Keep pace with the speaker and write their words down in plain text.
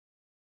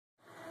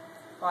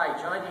Hi,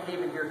 John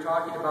DeHaven here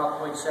talking about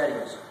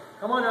poinsettias.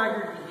 Come on out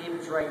here to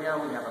DeHaven's right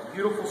now. We have a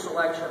beautiful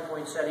selection of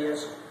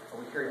poinsettias.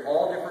 We carry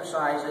all different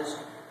sizes.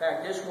 In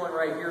fact, this one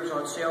right here is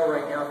on sale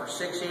right now for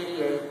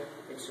 $6.88.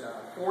 It's a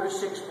 4 to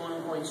 6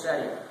 bloom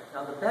poinsettia.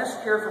 Now the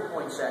best care for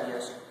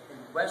poinsettias, and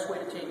the best way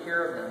to take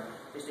care of them,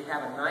 is to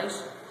have a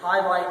nice high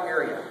light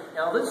area.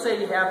 Now let's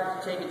say you have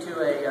to take it to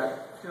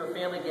a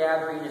family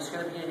gathering. It's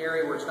going to be an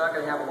area where it's not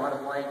going to have a lot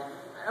of light.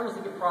 I don't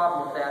think a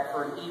problem with that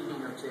for an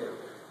evening or two.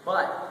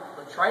 But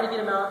try to get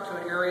them out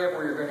to an area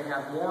where you're going to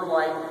have more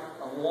light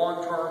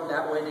long term.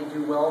 That way they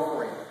do well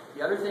for you.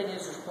 The other thing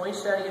is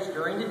poinsettias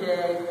during the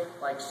day,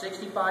 like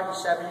 65 to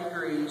 70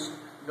 degrees,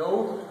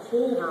 no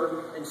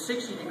colder than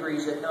 60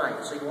 degrees at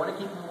night. So you want to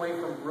keep them away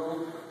from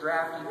real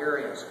drafty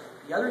areas.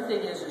 The other thing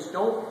is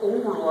don't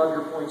overlove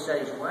your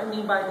poinsettias. What I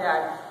mean by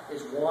that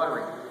is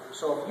watering.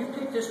 So if you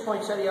pick this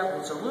poinsettia up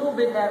and it's a little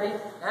bit heavy,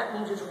 that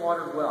means it's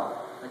watered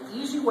well. An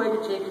easy way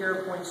to take care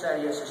of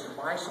poinsettias is to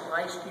buy some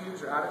ice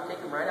cubes, or take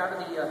them right out of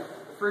the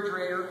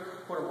refrigerator,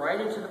 put them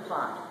right into the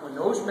pot. When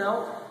those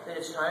melt, then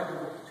it's time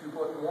to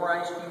put more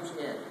ice cubes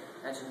in.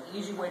 That's an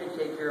easy way to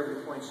take care of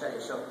your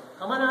poinsettias. So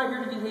come on out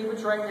here to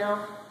DeHaven's right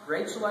now.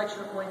 Great selection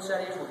of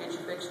poinsettias. We'll get you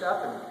fixed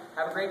up and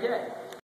have a great day.